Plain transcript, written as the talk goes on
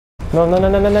No, no, no,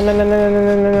 no, no, no, no, no, no, no,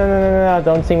 no, no, no, no, no,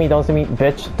 don't see me,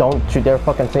 bitch, don't you dare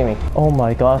fucking see me. Oh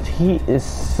my gosh, he is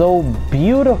so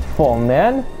beautiful,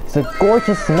 man. He's the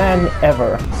gorgeous man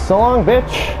ever. So long,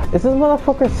 bitch. Is this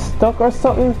motherfucker stuck or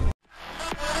something?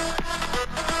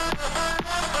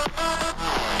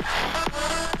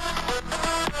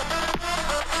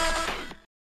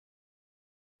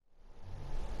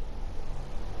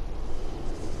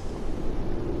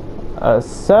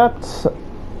 Accept,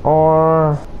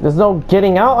 or there's no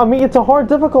getting out. I mean, it's a hard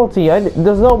difficulty.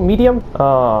 There's no medium.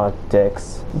 Oh,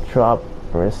 dicks. Drop,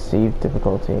 receive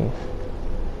difficulty.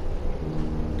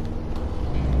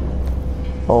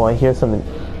 Oh, I hear something.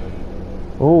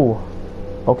 Ooh,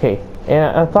 okay.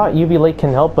 And I thought UV light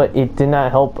can help, but it did not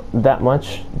help that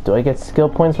much. Do I get skill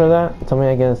points for that? Tell me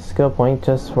I get a skill point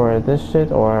just for this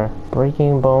shit, or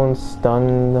breaking bones,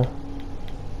 stunned.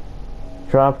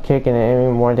 Drop kick and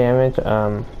enemy more damage.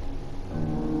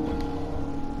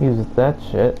 Use that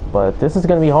shit, but this is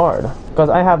gonna be hard because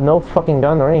I have no fucking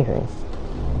gun or anything.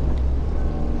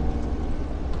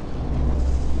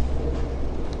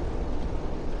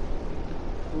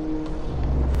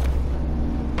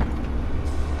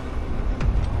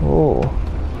 Ooh.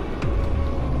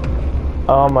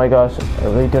 Oh my gosh, I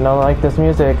really do not like this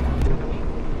music.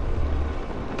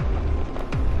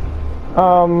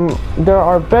 There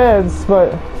are beds,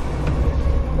 but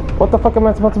what the fuck am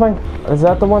I supposed to find? Is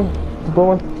that the one? The blue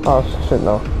one? Oh shit,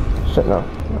 no. Shit, no.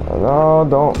 No,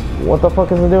 don't. What the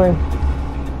fuck is it doing?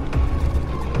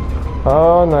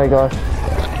 Oh my gosh.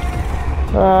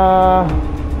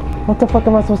 What the fuck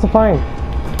am I supposed to find?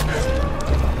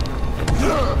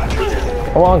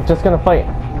 Oh, I'm just gonna fight.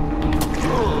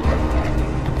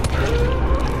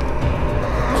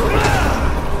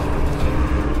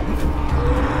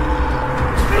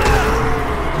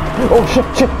 Oh shit,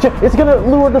 it's gonna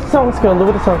lure the sound,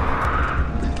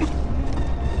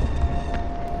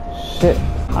 Shit.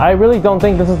 I really don't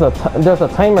think this is there's a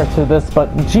timer to this,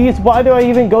 but geez, why do I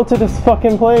even go to this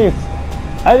fucking place?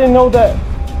 I didn't know that.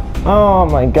 Oh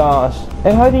my gosh.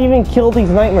 And how do you even kill these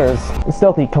nightmares?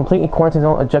 Stealthy, completely quarantine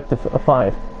zone, objective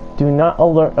 5. Do not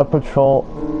alert a patrol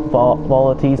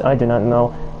volatiles, I do not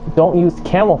know. Don't use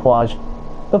camouflage.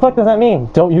 The fuck does that mean?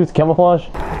 Don't use camouflage?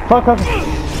 Fuck.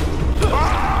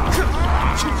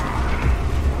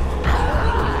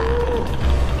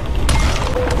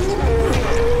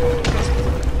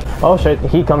 Oh shit,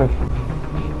 he coming.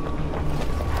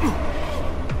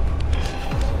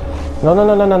 No.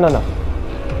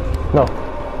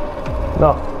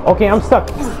 No. Okay, I'm stuck.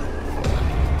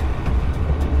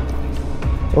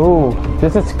 Ooh,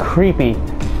 this is creepy.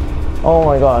 Oh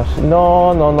my gosh.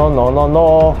 No.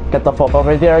 Get the fuck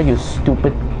over there, you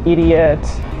stupid idiot.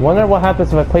 Wonder what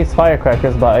happens if I place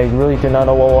firecrackers, but I really do not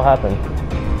know what will happen.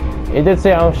 It did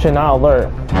say I should not alert.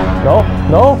 No.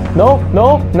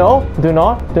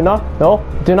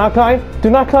 Do not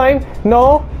climb.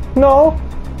 No.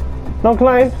 Don't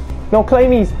climb. No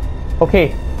climbies.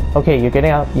 Okay, you're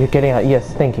getting out.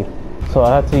 Yes, thank you. So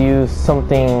I have to use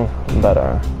something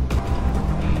better.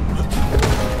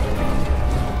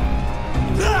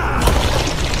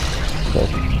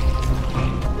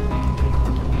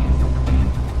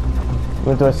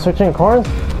 Do I switch in cars?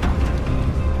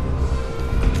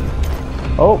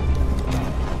 Oh,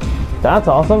 that's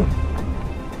awesome.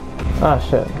 Ah,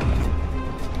 shit.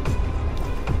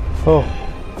 Oh,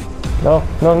 no,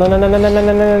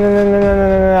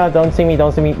 don't see me,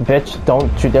 bitch,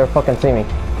 don't you dare fucking see me.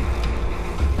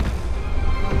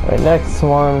 Alright, next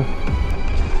one.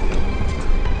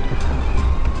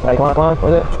 Alright, come on,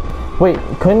 where's it? Wait,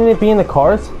 couldn't it be in the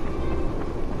cars?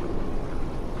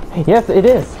 Yes, it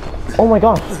is. Oh my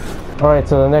gosh. Alright,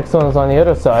 so the next one is on the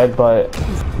other side, but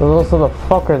there's also the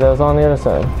fucker that was on the other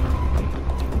side.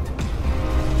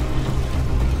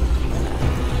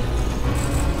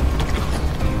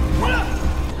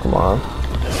 Come on.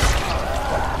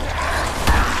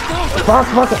 Fuck.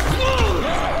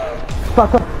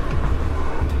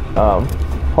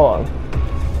 Hold on.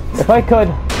 If I could.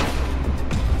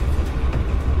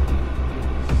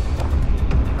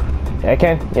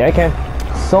 Yeah, I can.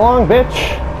 So long,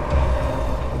 bitch.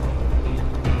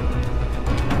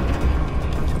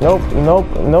 Nope.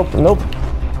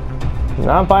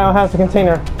 Not biohazard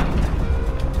container.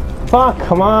 Fuck,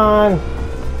 come on.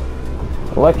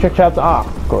 Electric traps. Ah,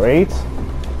 great.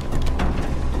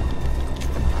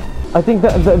 I think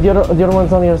that the other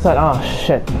one's on the other side. Ah,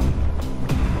 shit.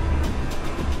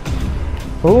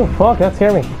 Ooh, fuck, that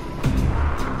scared me.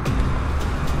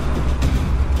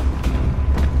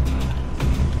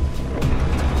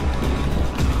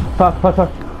 Fuck.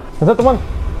 Is that the one?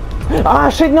 Ah,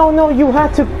 shit, no, you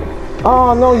had to.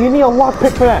 Oh, no, you need a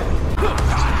lockpick for that.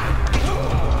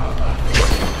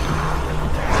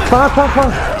 Fuck, fuck,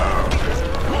 fuck.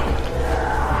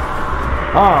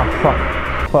 Oh, fuck.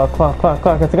 Fuck, fuck, fuck,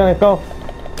 fuck. It's gonna go.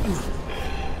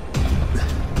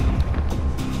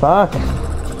 Fuck.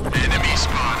 Enemy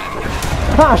spotted.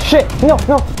 Ah, shit. No,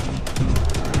 no.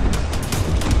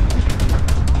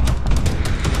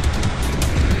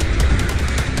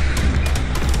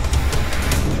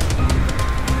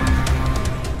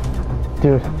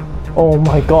 Dude. Oh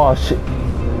my gosh.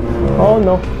 Oh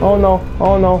no. Oh no.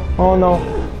 Oh no. Oh no.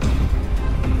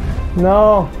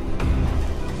 No.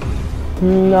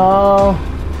 No.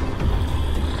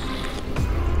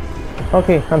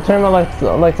 Okay, I'm turning my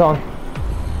lights on.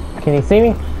 Can you see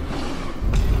me?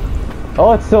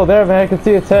 Oh, it's still there, man. I can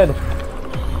see its head.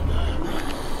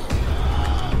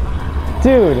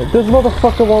 Dude, this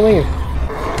motherfucker won't leave.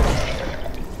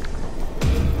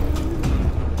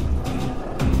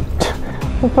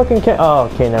 I fucking can't. Oh,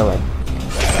 okay, never mind.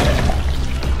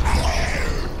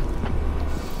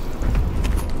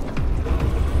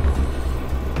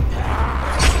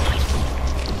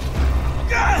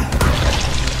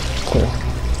 Okay.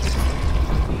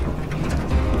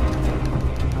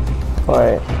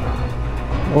 Alright.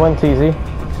 It went easy.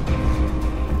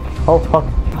 Oh, fuck.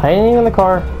 Hiding in the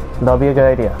car. That'll be a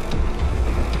good idea.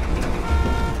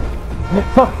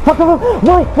 Fuck, fuck, fuck,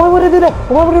 fuck. Why would I do that?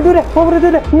 Why would I do that? Why would I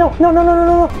do that? No, no, no, no, no,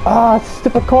 no. Ah,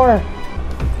 stupid car.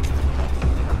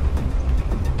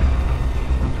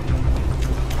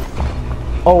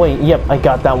 Oh wait, yep, I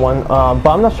got that one. But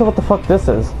I'm not sure what the fuck this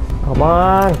is. Come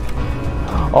on.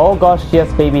 Oh gosh,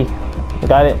 yes, baby.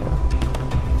 Got it.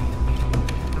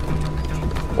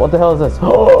 What the hell is this?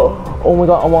 Oh my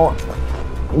god, I want...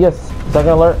 Yes,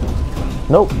 second alert.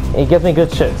 Nope, it gives me good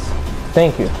shits.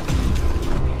 Thank you.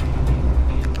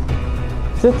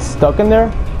 Is it stuck in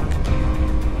there?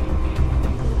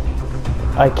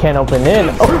 I can't open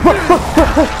it. Oh,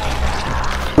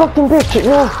 fucking bitch,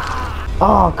 no.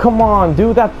 Oh, come on,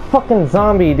 dude, that fucking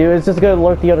zombie, dude, it's just gonna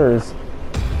alert the others.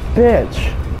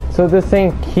 Bitch. So this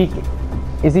thing,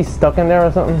 is he stuck in there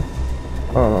or something?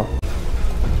 I don't know.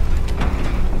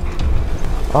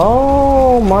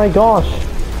 Oh my gosh.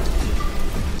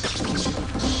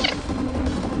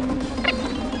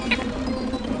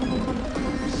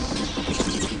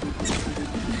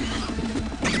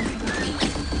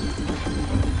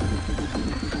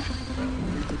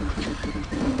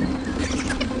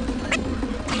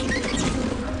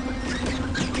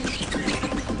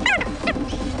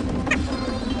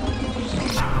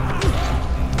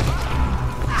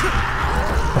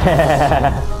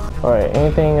 Alright,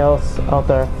 anything else out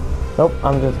there? Nope,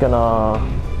 I'm just gonna...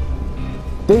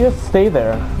 They just stay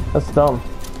there. That's dumb.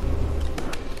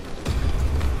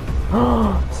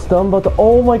 Stun, but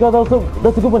oh my god,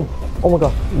 that's a good one. Oh my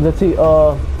god, let's see,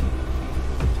 I'll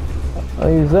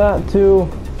use that too.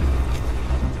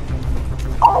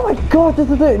 Oh my god, this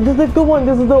is a good one.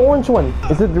 This is the orange one.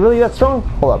 Is it really that strong?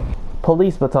 Hold up.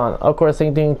 Police baton. Of course,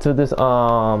 same thing to this,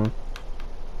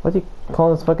 what do you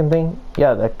call this fucking thing?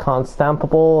 Yeah, the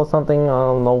constantable or something. I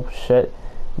don't know shit.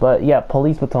 But yeah,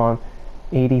 police baton.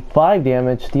 85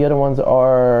 damage. The other ones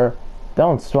are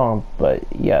down strong. But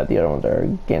yeah, the other ones are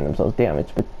getting themselves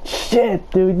damaged. But shit,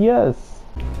 dude, yes.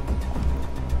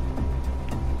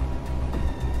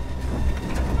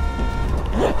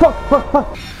 Fuck, fuck,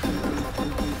 fuck.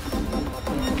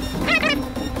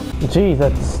 Gee,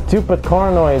 that stupid car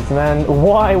noise, man.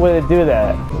 Why would it do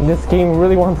that? This game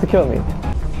really wants to kill me.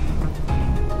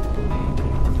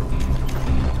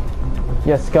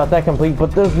 Yes, got that complete,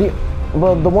 but there's the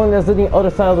one that's in the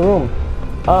other side of the room.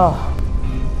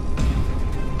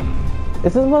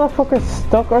 Is this motherfucker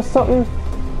stuck or something?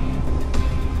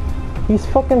 He's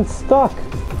fucking stuck.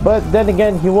 But then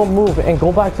again, he won't move and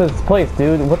go back to his place,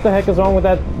 dude. What the heck is wrong with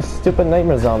that stupid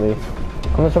nightmare zombie?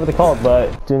 I'm not sure what they call it,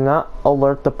 but do not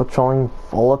alert the patrolling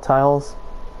volatiles.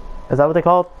 Is that what they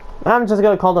call it? I'm just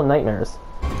gonna call them nightmares.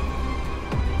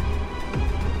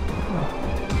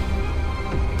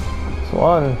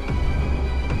 One.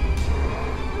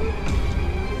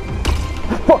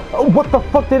 What the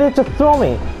fuck did it just throw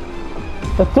me?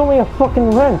 It threw me a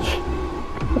fucking wrench.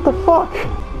 What the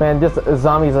fuck? Man, this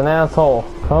zombie's an asshole.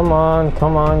 Come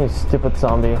on, you stupid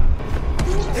zombie.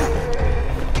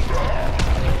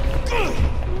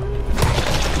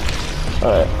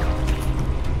 Alright.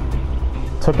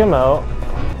 Took him out.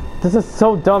 This is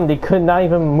so dumb, they could not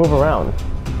even move around.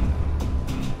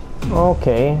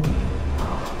 Okay.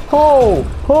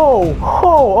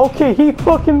 Oh, okay, he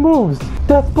fucking moves.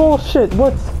 That's bullshit.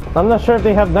 I'm not sure if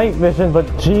they have night vision, but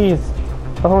jeez.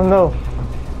 Oh no.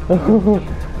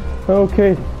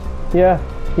 Okay. Yeah,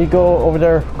 you go over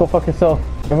there, go fuck yourself.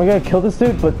 Am I gonna kill this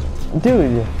dude? But,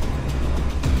 dude.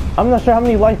 I'm not sure how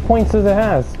many life points it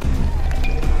has.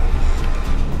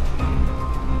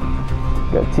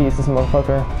 Gotta tease this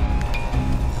motherfucker.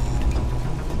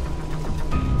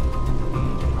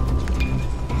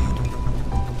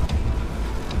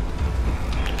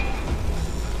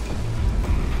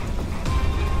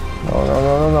 No, no,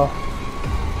 no, no, no.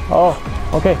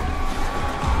 Oh, okay.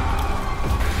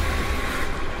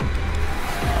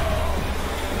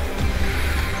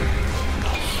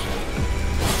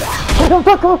 Oh,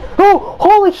 fuck! Oh,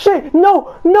 holy shit!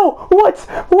 No, no, what?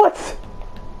 What?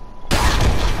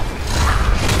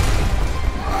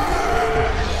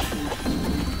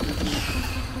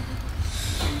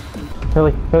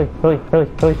 Really, really, really,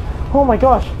 really, really. Oh my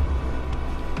gosh!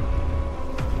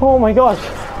 Oh my gosh!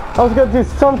 I was gonna do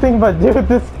something, but dude,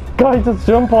 this guy just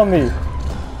jumped on me.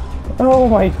 Oh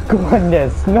my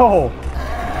goodness, no!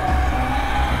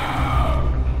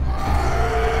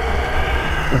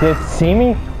 Did it see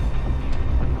me?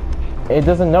 It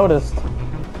doesn't notice.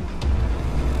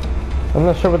 I'm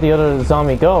not sure where the other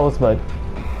zombie goes, but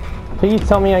please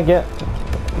tell me I get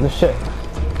the shit.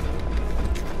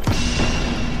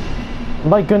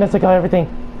 My goodness, I got everything.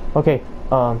 Okay,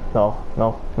 no,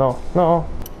 no, no, no.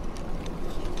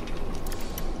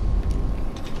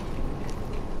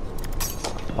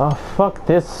 Oh, fuck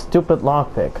this stupid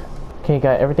lockpick. Okay,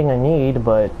 got everything I need,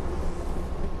 but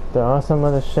there are some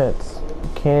other shits.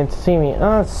 Can't see me.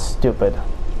 Ah, stupid.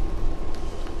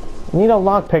 Need a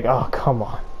lockpick. Oh, come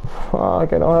on.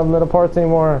 Fuck, I don't have metal parts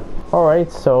anymore.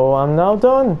 Alright, so I'm now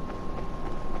done.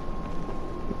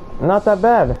 Not that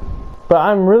bad. But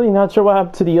I'm really not sure what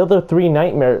happened to the other 3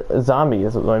 nightmare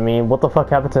zombies. I mean, what the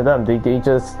fuck happened to them? Did they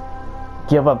just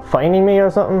give up fighting me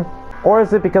or something? Or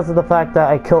is it because of the fact that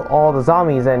I killed all the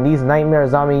zombies and these nightmare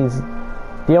zombies,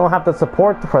 they don't have the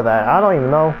support for that? I don't even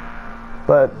know.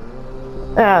 But,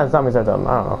 zombies are dumb.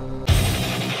 I don't know.